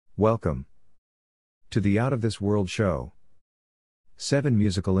Welcome to the Out of This World show. 7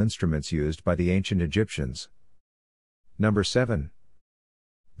 musical instruments used by the ancient Egyptians. Number 7.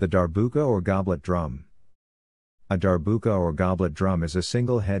 The darbuka or goblet drum. A darbuka or goblet drum is a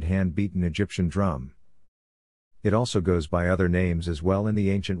single-head hand-beaten Egyptian drum. It also goes by other names as well in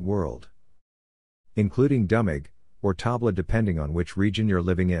the ancient world, including dumig, or tabla depending on which region you're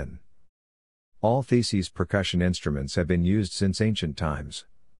living in. All these percussion instruments have been used since ancient times.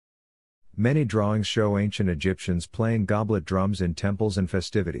 Many drawings show ancient Egyptians playing goblet drums in temples and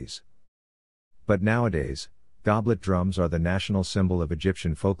festivities. But nowadays, goblet drums are the national symbol of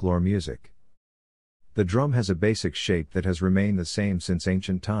Egyptian folklore music. The drum has a basic shape that has remained the same since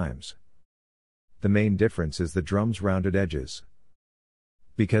ancient times. The main difference is the drum's rounded edges,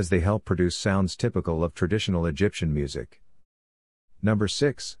 because they help produce sounds typical of traditional Egyptian music. Number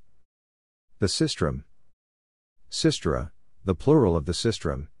 6. The sistrum. Sistra, the plural of the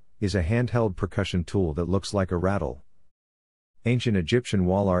sistrum, is a handheld percussion tool that looks like a rattle. Ancient Egyptian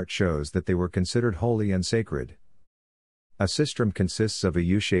wall art shows that they were considered holy and sacred. A sistrum consists of a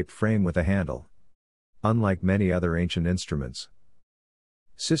U-shaped frame with a handle. Unlike many other ancient instruments,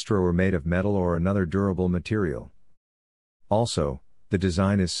 sistra were made of metal or another durable material. Also, the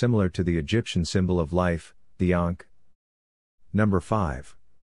design is similar to the Egyptian symbol of life, the ankh. Number 5.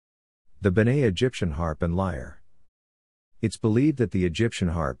 The Bene Egyptian harp and lyre. It's believed that the Egyptian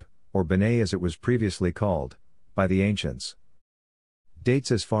harp, or Bene as it was previously called, by the ancients,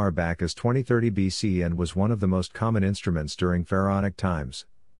 dates as far back as 2030 BC and was one of the most common instruments during pharaonic times.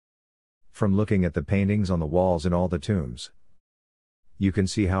 From looking at the paintings on the walls in all the tombs, you can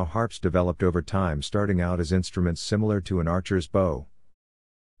see how harps developed over time, starting out as instruments similar to an archer's bow.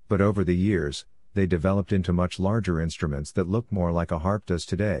 But over the years, they developed into much larger instruments that look more like a harp does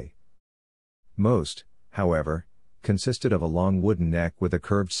today. Most, however, consisted of a long wooden neck with a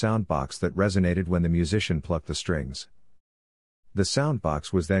curved soundbox that resonated when the musician plucked the strings. The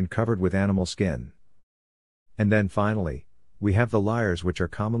soundbox was then covered with animal skin. And then finally, we have the lyres, which are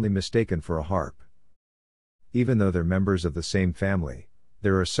commonly mistaken for a harp. Even though they're members of the same family,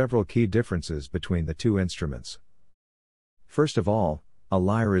 there are several key differences between the two instruments. First of all, a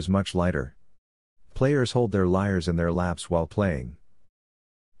lyre is much lighter. Players hold their lyres in their laps while playing.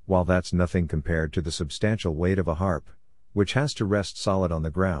 While that's nothing compared to the substantial weight of a harp, which has to rest solid on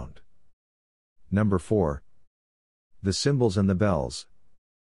the ground. Number 4. The cymbals and the bells.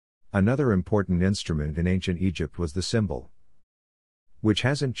 Another important instrument in ancient Egypt was the cymbal, which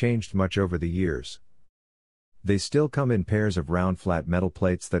hasn't changed much over the years. They still come in pairs of round flat metal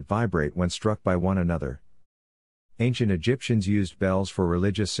plates that vibrate when struck by one another. Ancient Egyptians used bells for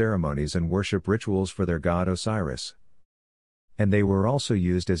religious ceremonies and worship rituals for their god Osiris. And they were also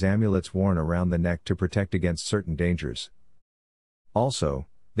used as amulets worn around the neck to protect against certain dangers. Also,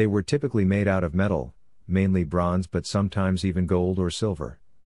 they were typically made out of metal, mainly bronze but sometimes even gold or silver.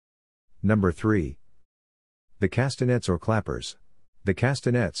 Number 3. The castanets or clappers. The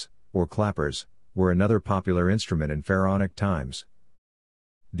castanets, or clappers, were another popular instrument in pharaonic times.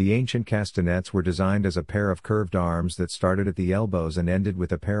 The ancient castanets were designed as a pair of curved arms that started at the elbows and ended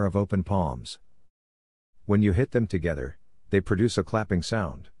with a pair of open palms. When you hit them together, they produce a clapping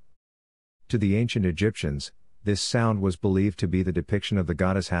sound. To the ancient Egyptians, this sound was believed to be the depiction of the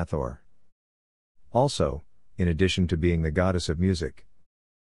goddess Hathor. Also, in addition to being the goddess of music,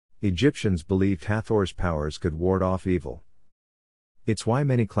 Egyptians believed Hathor's powers could ward off evil. It's why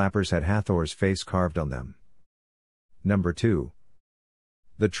many clappers had Hathor's face carved on them. Number 2.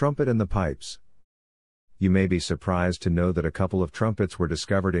 The trumpet and the pipes. You may be surprised to know that a couple of trumpets were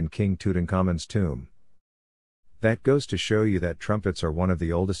discovered in King Tutankhamun's tomb. That goes to show you that trumpets are one of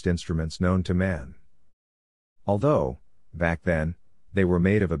the oldest instruments known to man. Although, back then, they were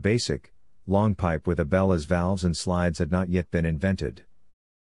made of a basic, long pipe with a bell as valves and slides had not yet been invented.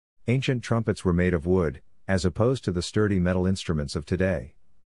 Ancient trumpets were made of wood, as opposed to the sturdy metal instruments of today.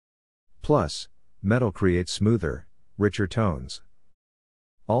 Plus, metal creates smoother, richer tones.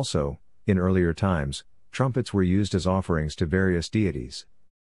 Also, in earlier times, trumpets were used as offerings to various deities.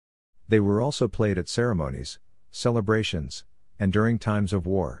 They were also played at ceremonies, celebrations, and during times of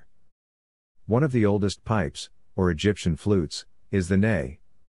war. One of the oldest pipes, or Egyptian flutes, is the ney.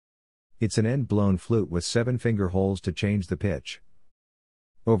 It's an end-blown flute with 7 finger holes to change the pitch.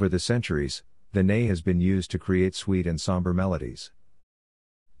 Over the centuries, the ney has been used to create sweet and somber melodies.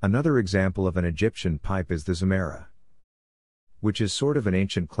 Another example of an Egyptian pipe is the zamara, which is sort of an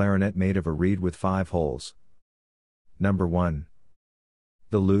ancient clarinet made of a reed with 5 holes. Number 1.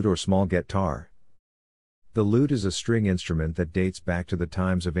 The lute or small guitar. The lute is a string instrument that dates back to the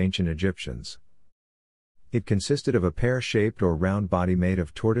times of ancient Egyptians. It consisted of a pear-shaped or round body made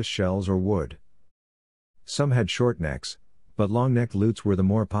of tortoise shells or wood. Some had short necks, but long-necked lutes were the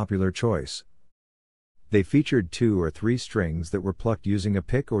more popular choice. They featured 2 or 3 strings that were plucked using a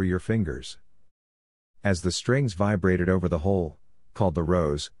pick or your fingers. As the strings vibrated over the hole, called the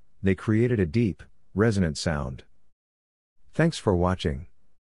rose, they created a deep, resonant sound. Thanks for watching.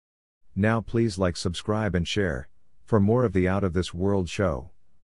 Now please like, subscribe and share, for more of the Out of This World show.